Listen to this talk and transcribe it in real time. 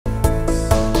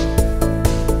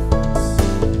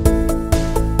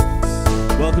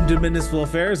to Municipal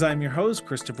Affairs. I'm your host,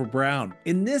 Christopher Brown.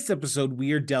 In this episode,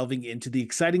 we are delving into the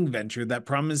exciting venture that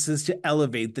promises to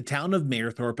elevate the town of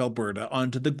Mayerthorpe, Alberta,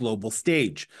 onto the global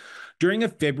stage. During a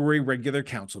February regular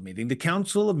council meeting, the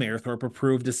Council of Mayerthorpe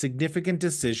approved a significant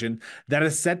decision that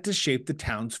is set to shape the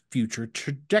town's future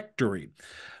trajectory.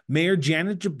 Mayor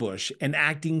Janet Jabush and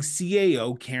acting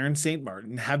CAO Karen St.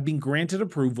 Martin have been granted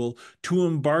approval to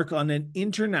embark on an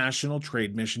international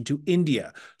trade mission to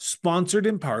India, sponsored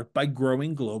in part by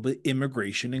Growing Global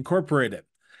Immigration Incorporated.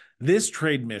 This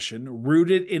trade mission,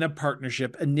 rooted in a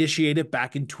partnership initiated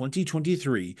back in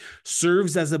 2023,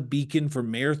 serves as a beacon for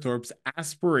Mayerthorpe's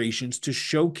aspirations to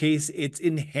showcase its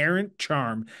inherent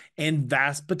charm and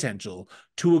vast potential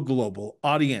to a global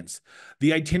audience.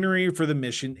 The itinerary for the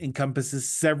mission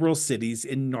encompasses several cities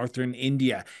in northern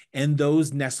India and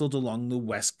those nestled along the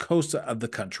west coast of the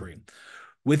country.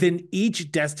 Within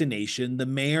each destination, the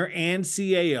mayor and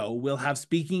CAO will have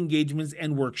speaking engagements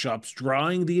and workshops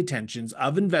drawing the attentions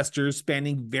of investors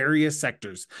spanning various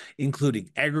sectors,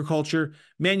 including agriculture,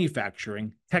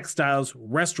 manufacturing, textiles,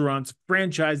 restaurants,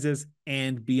 franchises,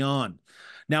 and beyond.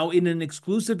 Now, in an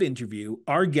exclusive interview,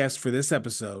 our guest for this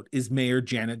episode is Mayor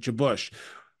Janet Jabush,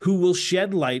 who will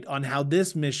shed light on how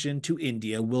this mission to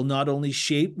India will not only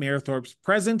shape Mayerthorpe's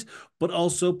present, but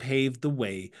also pave the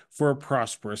way for a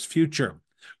prosperous future.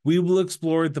 We will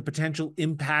explore the potential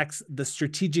impacts, the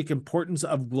strategic importance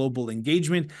of global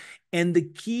engagement, and the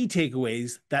key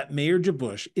takeaways that Mayor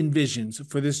Jabush envisions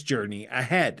for this journey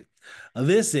ahead.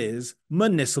 This is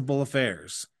Municipal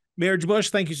Affairs. Mayor Jabush,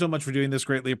 thank you so much for doing this.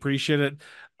 Greatly appreciate it.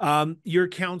 Your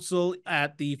council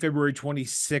at the February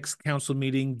 26th council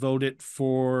meeting voted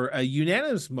for a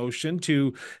unanimous motion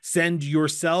to send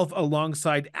yourself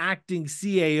alongside acting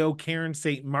CAO Karen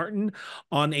St. Martin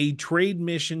on a trade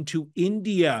mission to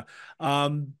India.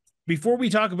 Before we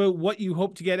talk about what you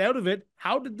hope to get out of it,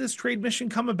 how did this trade mission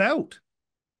come about?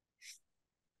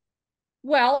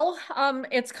 Well,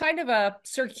 it's kind of a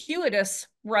circuitous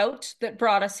route that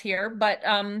brought us here, but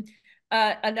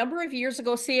a number of years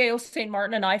ago, CAO St.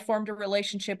 Martin and I formed a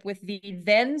relationship with the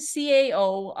then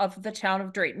CAO of the town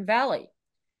of Drayton Valley.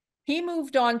 He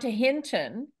moved on to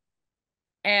Hinton,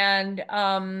 and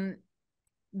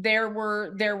there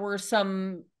were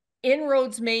some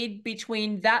inroads made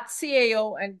between that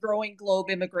CAO and Growing Globe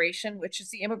Immigration, which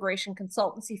is the immigration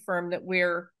consultancy firm that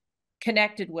we're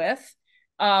connected with.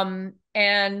 Growing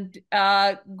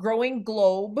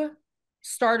Globe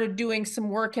started doing some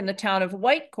work in the town of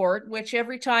Whitecourt, which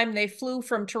every time they flew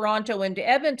from Toronto into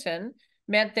Edmonton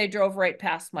meant they drove right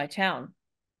past my town.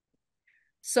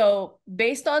 So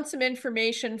based on some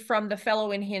information from the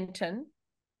fellow in Hinton,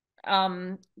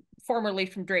 formerly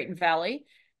from Drayton Valley,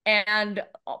 and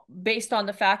based on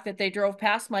the fact that they drove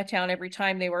past my town every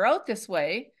time they were out this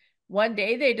way, one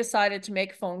day they decided to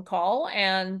make a phone call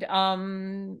and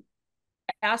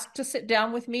asked to sit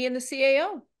down with me and the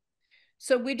CAO.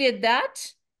 So we did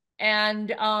that, and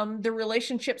the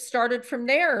relationship started from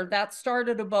there. That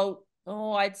started about,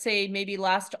 I'd say maybe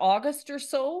last August or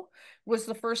so was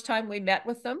the first time we met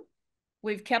with them.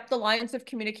 We've kept the lines of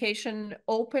communication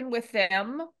open with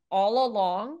them all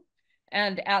along.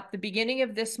 And at the beginning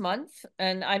of this month,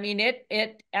 and I mean,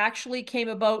 it actually came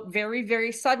about very,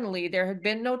 very suddenly. There had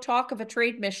been no talk of a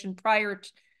trade mission prior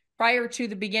to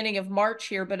the beginning of March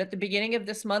here, but at the beginning of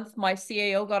this month, my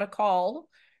CAO got a call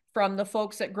from the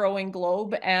folks at Growing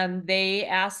Globe, and they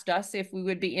asked us if we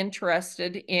would be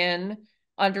interested in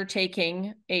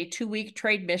undertaking a 2-week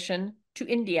trade mission to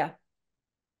India.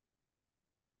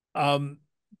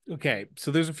 Okay,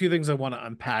 so there's a few things I want to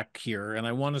unpack here, and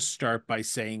I want to start by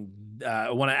saying,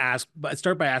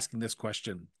 start by asking this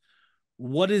question.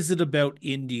 What is it about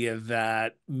India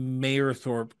that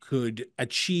Mayerthorpe could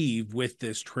achieve with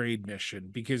this trade mission?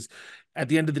 Because at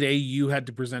the end of the day, you had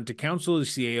to present to council, the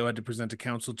CAO had to present to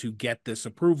council to get this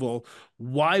approval.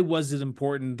 Why was it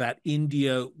important that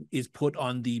India is put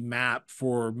on the map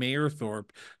for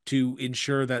Mayerthorpe to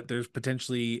ensure that there's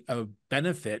potentially a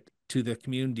benefit to the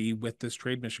community with this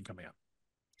trade mission coming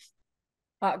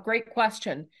up? Great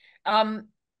question. And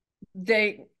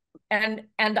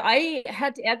I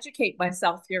had to educate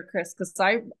myself here, Chris, because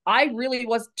I really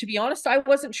was, to be honest, I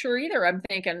wasn't sure either. I'm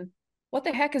thinking, what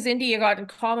the heck has India got in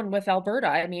common with Alberta?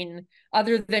 I mean,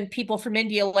 other than people from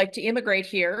India like to immigrate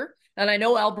here, and I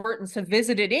know Albertans have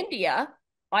visited India,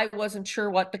 I wasn't sure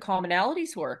what the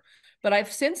commonalities were. But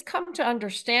I've since come to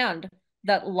understand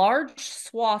that large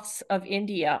swaths of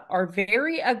India are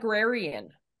very agrarian.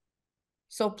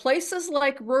 So places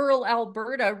like rural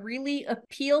Alberta really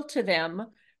appeal to them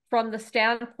from the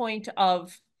standpoint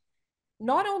of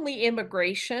not only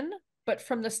immigration, but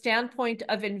from the standpoint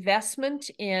of investment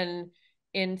in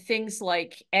in things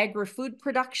like agri-food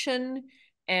production,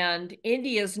 and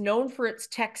India is known for its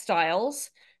textiles.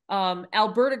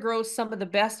 Alberta grows some of the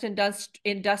best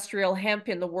industrial hemp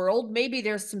in the world. Maybe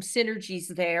there's some synergies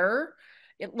there.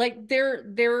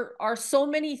 There are so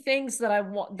many things that I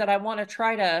want to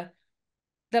try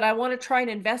and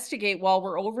investigate while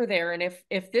we're over there. And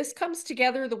if this comes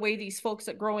together the way these folks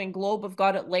at Growing Globe have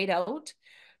got it laid out,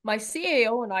 my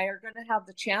CAO and I are going to have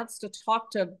the chance to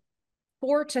talk to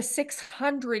 400 to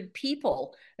 600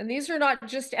 people. And these are not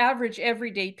just average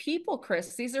everyday people,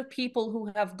 Chris. These are people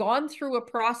who have gone through a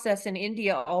process in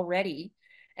India already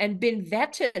and been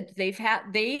vetted. They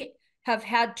have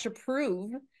had to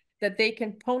prove that they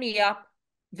can pony up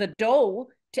the dough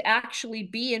to actually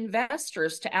be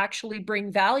investors, to actually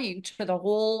bring value to the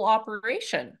whole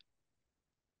operation.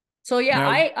 So yeah, Now,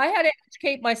 I had to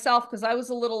educate myself because I was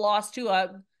a little lost too.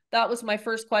 That was my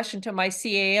first question to my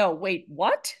CAO. Wait,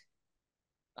 what?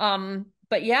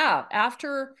 But yeah,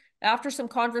 after some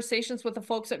conversations with the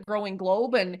folks at Growing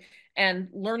Globe and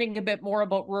learning a bit more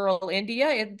about rural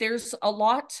India, there's a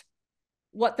lot.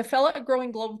 What the fellow at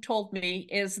Growing Globe told me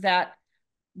is that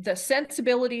the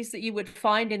sensibilities that you would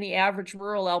find in the average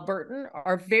rural Albertan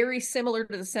are very similar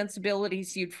to the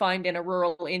sensibilities you'd find in a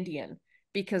rural Indian,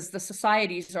 because the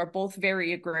societies are both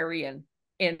very agrarian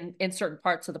in certain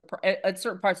parts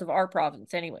of our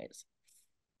province, anyways.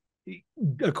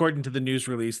 according to the news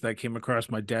release that came across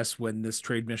my desk when this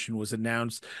trade mission was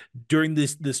announced, during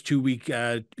this 2 week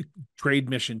trade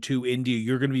mission to India,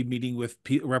 you're going to be meeting with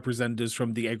representatives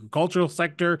from the agricultural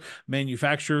sector,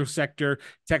 manufacturer sector,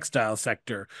 textile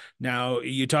sector. Now,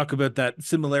 you talk about that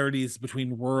similarities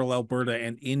between rural Alberta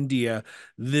and India.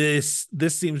 This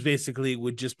seems basically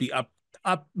would just be up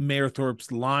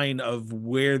Mayerthorpe's line of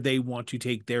where they want to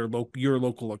take your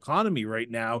local economy right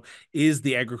now is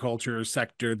the agriculture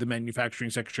sector, the manufacturing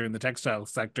sector, and the textile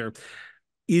sector.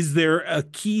 Is there a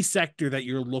key sector that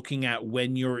you're looking at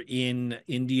when you're in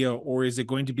India, or is it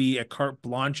going to be a carte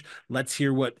blanche? Let's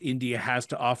hear what India has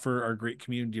to offer our great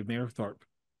community of Mayerthorpe.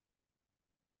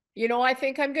 I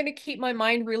think I'm going to keep my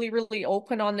mind really, really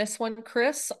open on this one,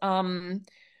 Chris.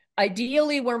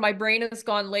 Ideally, where my brain has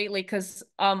gone lately, because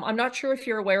I'm not sure if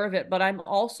you're aware of it, but I'm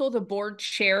also the board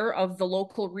chair of the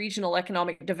local regional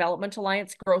economic development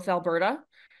alliance, Growth Alberta.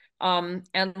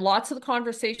 And lots of the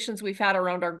conversations we've had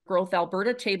around our Growth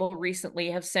Alberta table recently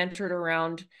have centered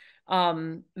around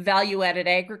value-added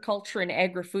agriculture and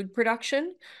agri-food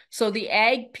production. So the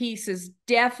ag piece is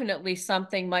definitely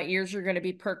something my ears are going to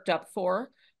be perked up for.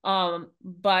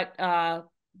 But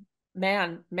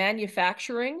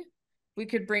manufacturing, we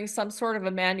could bring some sort of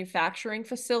a manufacturing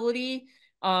facility,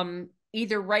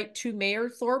 either right to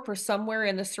Mayerthorpe or somewhere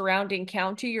in the surrounding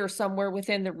county or somewhere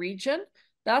within the region.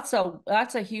 That's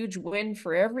a huge win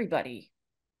for everybody.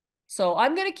 So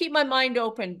I'm going to keep my mind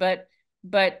open, but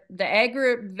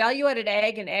the value-added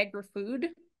ag and agri-food,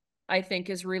 I think,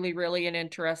 is really, really an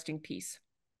interesting piece.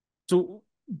 So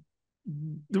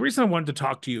the reason I wanted to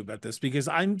talk to you about this, because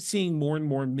I'm seeing more and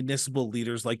more municipal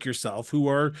leaders like yourself who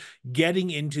are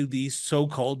getting into these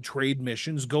so-called trade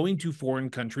missions, going to foreign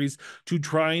countries to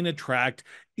try and attract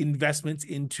investments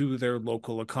into their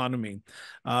local economy.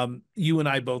 You and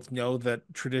I both know that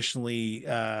traditionally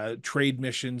trade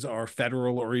missions are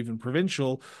federal or even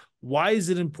provincial. Why is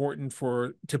it important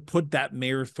to put that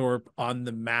Mayerthorpe on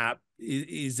the map?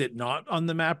 Is it not on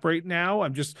the map right now?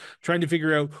 I'm just trying to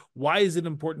figure out, why is it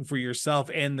important for yourself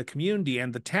and the community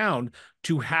and the town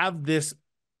to have this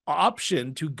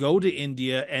option to go to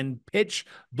India and pitch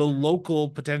the local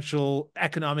potential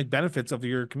economic benefits of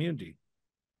your community?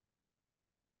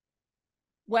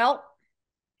 Well,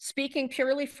 speaking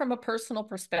purely from a personal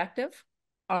perspective,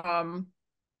 I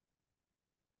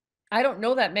don't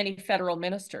know that many federal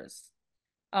ministers.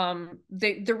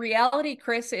 The reality,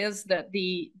 Chris, is that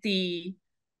the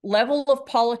level of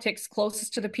politics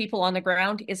closest to the people on the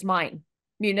ground is mine,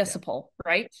 municipal,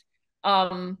 right?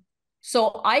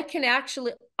 So I'm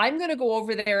going to go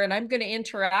over there and I'm going to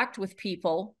interact with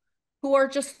people who are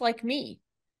just like me.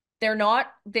 They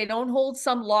don't hold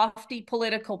some lofty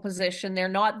political position. They're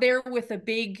not there with a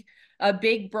big,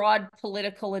 broad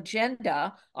political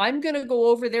agenda. I'm going to go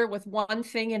over there with one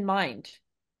thing in mind.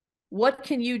 What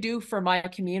can you do for my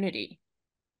community?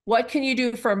 What can you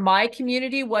do for my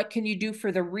community? What can you do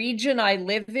for the region I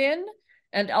live in?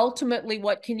 And ultimately,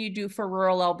 what can you do for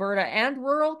rural Alberta and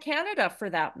rural Canada, for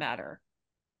that matter?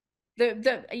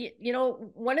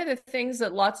 One of the things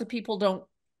that lots of people don't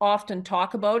often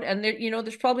talk about, and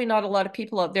there's probably not a lot of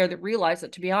people out there that realize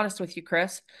it, to be honest with you,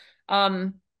 Chris.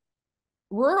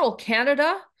 Rural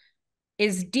Canada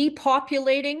is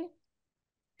depopulating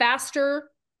faster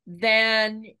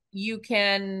than you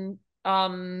can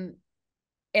um,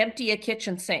 empty a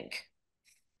kitchen sink.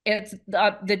 It's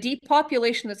the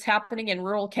depopulation that's happening in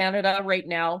rural Canada right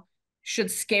now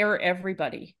should scare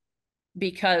everybody,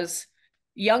 because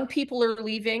young people are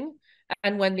leaving.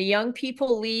 And when the young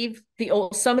people leave,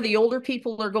 some of the older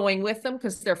people are going with them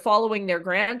because they're following their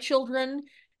grandchildren.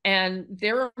 And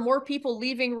there are more people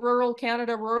leaving rural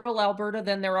Canada, rural Alberta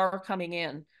than there are coming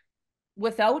in.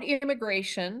 Without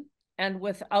immigration and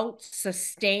without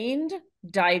sustained,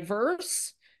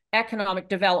 diverse economic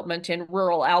development in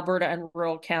rural Alberta and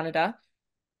rural Canada,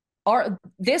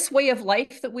 this way of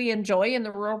life that we enjoy in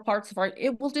the rural parts of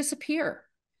it will disappear.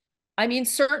 I mean,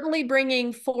 certainly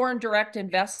bringing foreign direct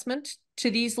investment to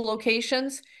these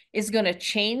locations is going to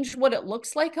change what it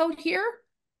looks like out here,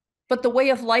 but the way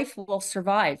of life will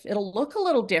survive. It'll look a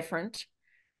little different,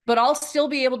 but I'll still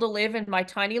be able to live in my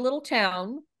tiny little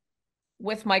town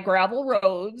with my gravel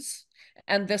roads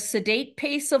and the sedate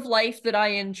pace of life that I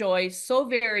enjoy so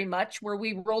very much, where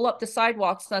we roll up the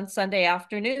sidewalks on Sunday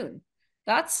afternoon.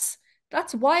 That's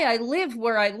why I live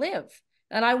where I live.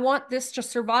 And I want this to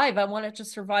survive. I want it to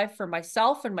survive for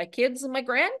myself and my kids and my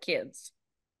grandkids.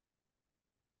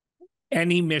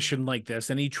 Any mission like this,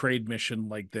 any trade mission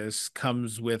like this,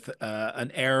 comes with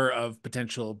an air of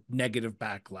potential negative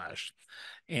backlash.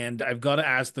 And I've got to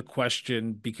ask the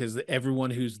question, because everyone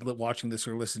who's watching this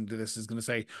or listening to this is going to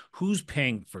say, who's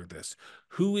paying for this?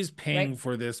 Who is paying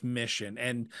for this mission?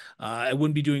 And I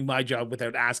wouldn't be doing my job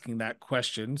without asking that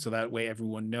question. So that way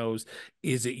everyone knows,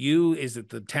 is it you? Is it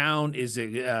the town? Is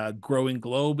it Growing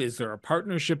Globe? Is there a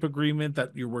partnership agreement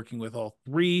that you're working with all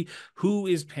three? Who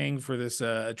is paying for this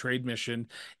trade mission?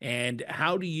 And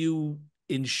how do you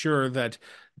ensure that,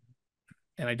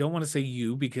 and I don't want to say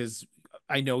you because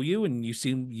I know you, and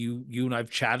you and I've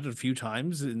chatted a few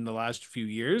times in the last few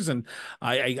years, and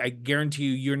I guarantee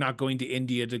you're not going to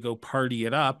India to go party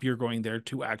it up. You're going there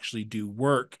to actually do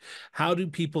work. How do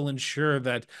people ensure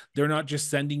that they're not just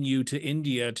sending you to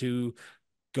India to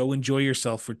go enjoy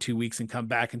yourself for 2 weeks and come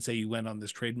back and say you went on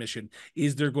this trade mission?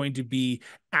 Is there going to be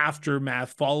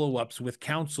aftermath follow-ups with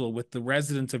council, with the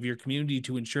residents of your community,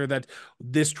 to ensure that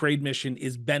this trade mission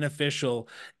is beneficial,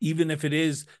 even if it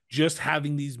is just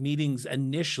having these meetings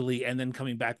initially and then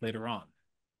coming back later on?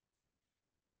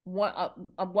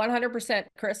 100%,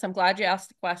 Chris. I'm glad you asked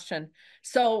the question.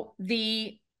 So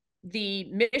the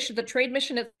mission, the trade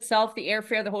mission itself, the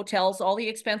airfare, the hotels, all the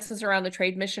expenses around the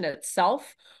trade mission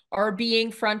itself are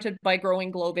being fronted by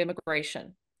Growing Globe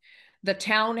Immigration. The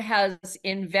town has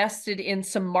invested in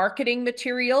some marketing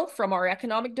material from our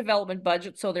economic development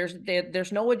budget, so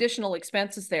there's no additional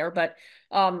expenses there, but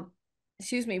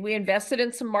excuse me, we invested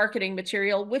in some marketing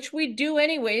material, which we do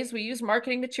anyways. We use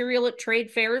marketing material at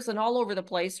trade fairs and all over the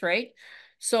place, right?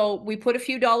 So we put a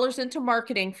few dollars into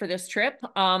marketing for this trip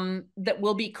that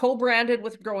will be co-branded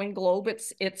with Growing Globe.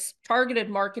 It's targeted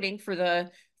marketing for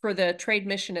the trade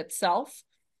mission itself.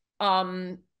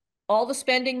 All the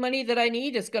spending money that I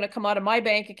need is going to come out of my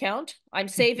bank account. I'm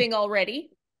saving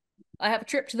already. I have a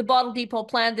trip to the bottle depot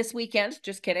planned this weekend.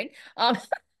 Just kidding.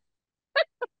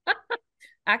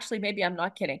 Actually, maybe I'm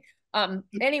not kidding.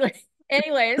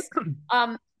 Anyways,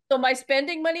 so my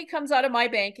spending money comes out of my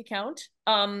bank account.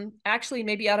 Actually,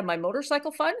 maybe out of my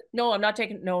motorcycle fund. No, I'm not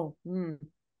taking, no.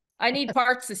 I need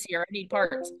parts this year. I need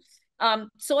parts.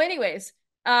 So anyways,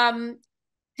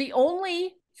 the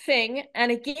only thing,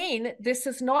 and again, this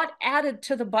is not added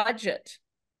to the budget.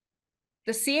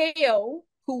 The CAO,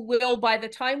 who will, by the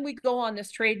time we go on this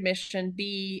trade mission,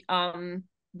 be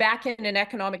back in an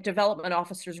economic development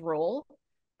officer's role,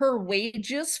 her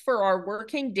wages for our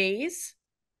working days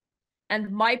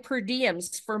and my per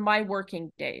diems for my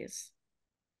working days.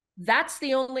 That's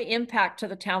the only impact to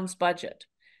the town's budget.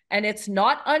 And it's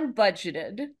not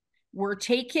unbudgeted. We're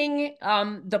taking,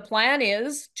 the plan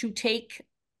is to take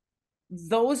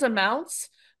those amounts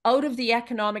out of the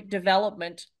economic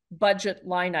development budget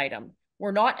line item.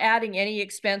 We're not adding any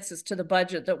expenses to the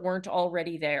budget that weren't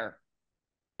already there.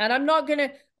 And I'm not going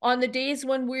to, on the days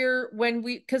when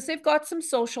because they've got some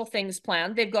social things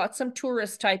planned, they've got some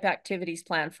tourist type activities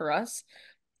planned for us.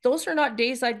 Those are not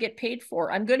days I'd get paid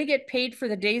for. I'm going to get paid for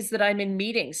the days that I'm in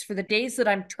meetings, for the days that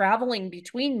I'm traveling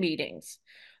between meetings.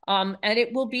 And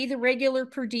it will be the regular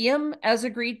per diem as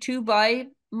agreed to by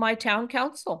my town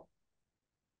council.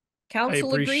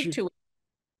 Council agreed to it.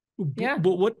 Yeah.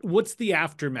 But what's the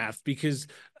aftermath? Because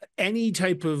any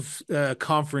type of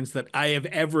conference that I have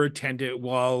ever attended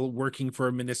while working for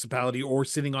a municipality or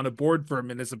sitting on a board for a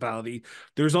municipality,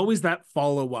 there's always that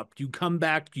follow-up. You come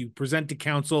back, you present to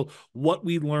council what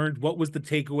we learned, what was the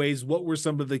takeaways, what were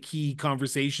some of the key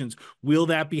conversations. Will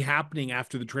that be happening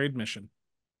after the trade mission?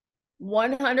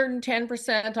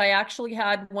 110%. I actually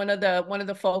had one of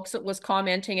the folks that was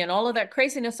commenting and all of that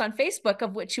craziness on Facebook,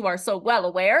 of which you are so well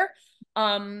aware,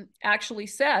 actually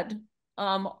said,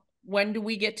 when do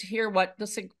we get to hear what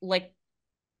this, like,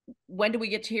 when do we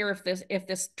get to hear if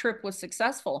this trip was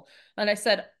successful? And I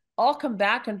said, I'll come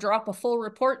back and drop a full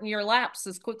report in your laps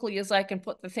as quickly as I can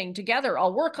put the thing together.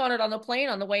 I'll work on it on the plane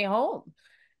on the way home.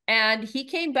 And he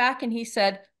came back and he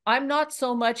said, I'm not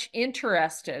so much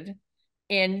interested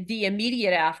in the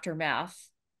immediate aftermath.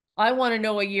 I want to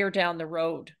know a year down the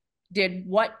road. Did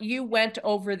what you went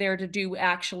over there to do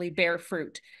actually bear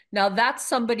fruit? Now, that's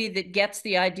somebody that gets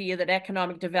the idea that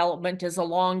economic development is a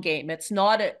long game. It's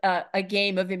not a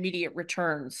game of immediate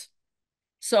returns.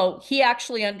 So he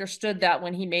actually understood that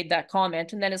when he made that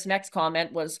comment. And then his next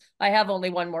comment was, I have only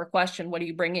one more question. What are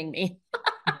you bringing me?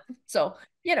 So,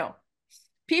 you know,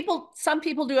 some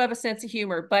people do have a sense of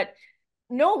humor, but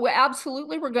no,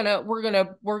 absolutely, we're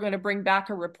gonna bring back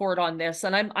a report on this,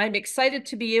 and I'm excited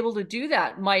to be able to do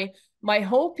that. My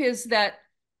hope is that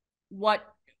what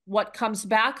comes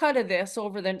back out of this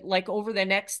over the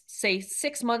next, say,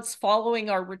 6 months following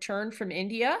our return from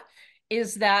India,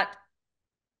 is that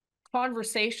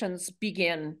conversations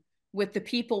begin with the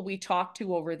people we talk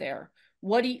to over there.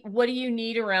 What do you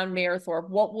need around Mayerthorpe?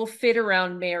 What will fit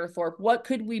around Mayerthorpe? What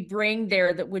could we bring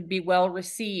there that would be well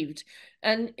received?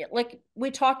 And like we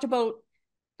talked about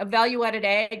a value-added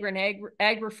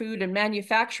agri-food and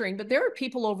manufacturing, but there are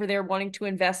people over there wanting to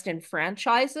invest in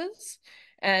franchises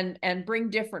and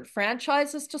bring different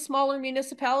franchises to smaller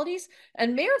municipalities.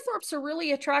 And Mayerthorpe's a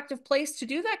really attractive place to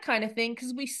do that kind of thing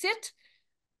because we sit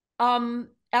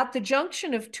at the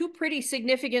junction of two pretty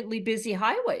significantly busy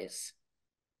highways.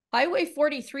 Highway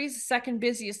 43 is the second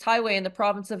busiest highway in the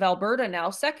province of Alberta now,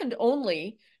 second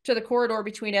only to the corridor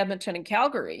between Edmonton and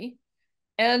Calgary.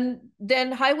 And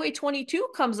then Highway 22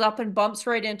 comes up and bumps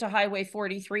right into Highway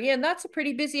 43, and that's a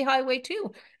pretty busy highway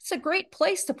too. It's a great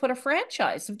place to put a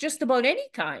franchise of just about any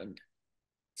kind.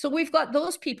 So we've got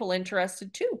those people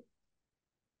interested too.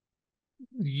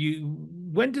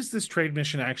 When does this trade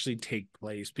mission actually take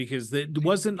place? Because it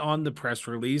wasn't on the press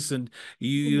release, and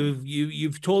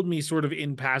you've told me sort of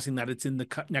in passing that it's in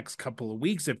the next couple of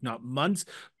weeks, if not months.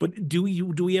 But do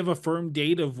we have a firm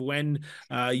date of when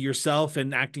yourself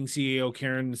and acting CAO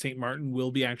Karen St. Martin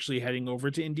will be actually heading over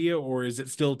to India, or is it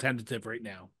still tentative right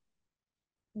now?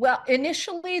 Well,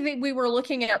 initially we were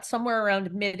looking at somewhere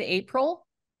around mid-April,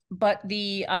 but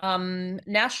the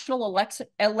national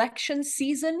election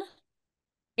season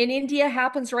in India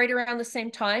happens right around the same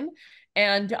time.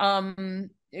 And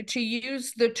to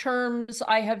use the terms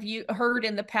I have heard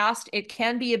in the past, it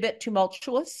can be a bit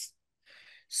tumultuous.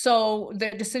 So the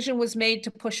decision was made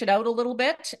to push it out a little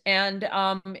bit. And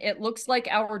it looks like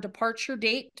our departure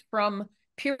date from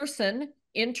Pearson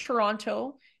in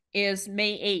Toronto is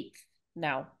May 8th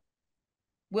now.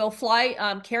 We'll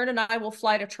fly, Karen and I will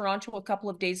fly to Toronto a couple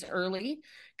of days early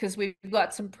because we've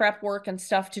got some prep work and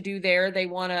stuff to do there. They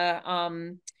want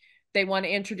to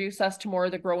introduce us to more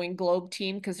of the Growing Globe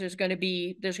team because there's going to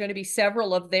be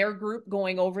several of their group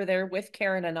going over there with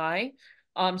Karen and I.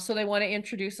 So they want to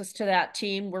introduce us to that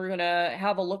team. We're going to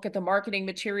have a look at the marketing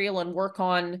material and work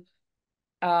on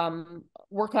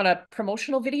a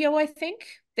promotional video. I think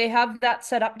they have that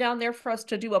set up down there for us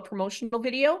to do a promotional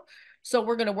video. So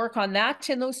we're going to work on that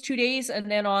in those 2 days. And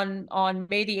then on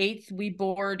May the 8th, we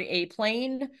board a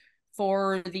plane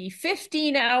for the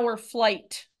 15-hour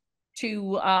flight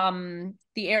to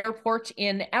the airport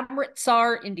in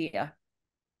Amritsar, India.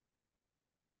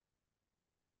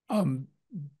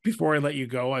 Before I let you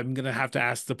go, I'm going to have to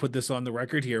ask to put this on the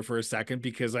record here for a second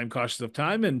because I'm cautious of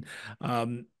time.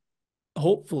 And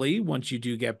hopefully once you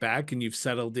do get back and you've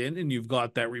settled in and you've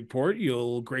got that report,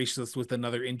 you'll grace us with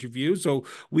another interview so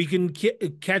we can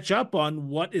catch up on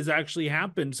what has actually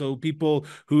happened, so people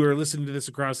who are listening to this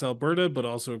across Alberta but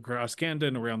also across Canada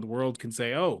and around the world can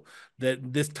say, oh,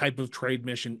 that this type of trade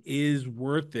mission is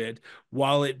worth it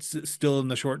while it's still in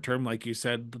the short term, like you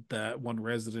said that one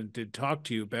resident did talk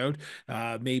to you about.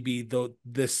 Maybe though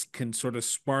this can sort of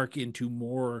spark into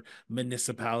more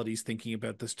municipalities thinking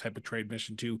about this type of trade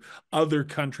mission to other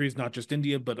countries, not just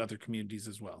India, but other communities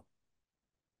as well.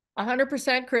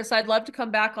 100%, Chris. I'd love to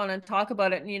come back on and talk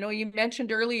about it. And you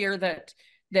mentioned earlier that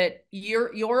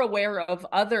you're aware of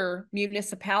other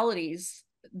municipalities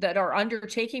that are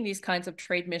undertaking these kinds of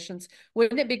trade missions.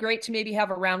 Wouldn't it be great to maybe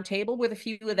have a round table with a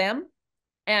few of them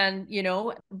and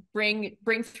bring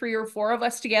 3 or 4 of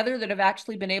us together that have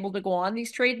actually been able to go on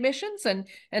these trade missions, and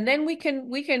then we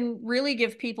can really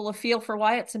give people a feel for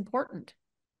why it's important.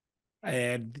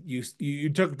 And you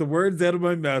took the words out of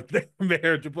my mouth there,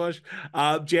 Mayor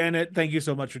DeBush. Janet, thank you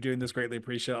so much for doing this. Greatly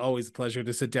appreciate it. Always a pleasure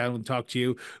to sit down and talk to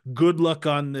you. Good luck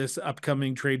on this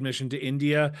upcoming trade mission to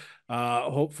India.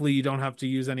 Hopefully you don't have to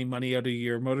use any money out of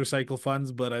your motorcycle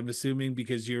funds, but I'm assuming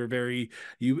because you're very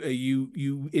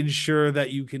you ensure that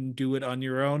you can do it on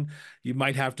your own, you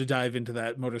might have to dive into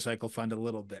that motorcycle fund a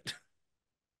little bit.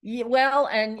 Yeah, well,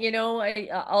 and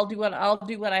I'll do what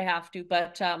I have to,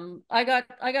 but I got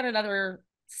another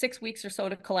 6 weeks or so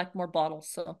to collect more bottles,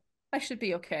 so I should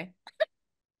be okay.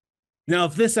 Now,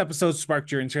 if this episode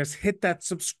sparked your interest, hit that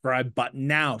subscribe button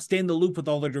now. Stay in the loop with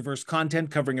all our diverse content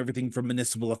covering everything from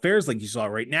municipal affairs, like you saw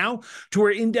right now, to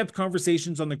our in-depth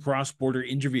conversations on the cross-border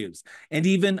interviews, and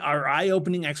even our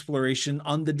eye-opening exploration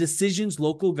on the decisions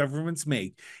local governments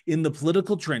make in the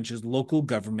political trenches, local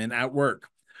government at work.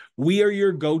 We are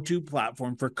your go-to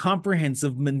platform for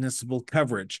comprehensive municipal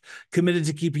coverage, committed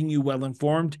to keeping you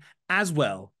well-informed as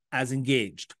well as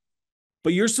engaged.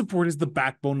 But your support is the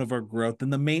backbone of our growth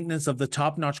and the maintenance of the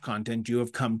top-notch content you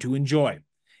have come to enjoy.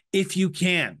 If you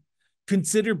can,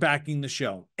 consider backing the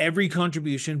show. Every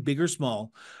contribution, big or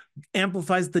small,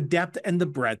 amplifies the depth and the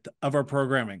breadth of our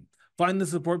programming. Find the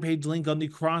support page link on the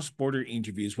Cross Border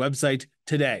Interviews website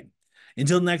today.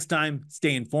 Until next time,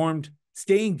 stay informed,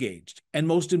 stay engaged, and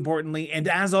most importantly, and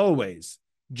as always,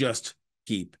 just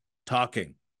keep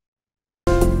talking.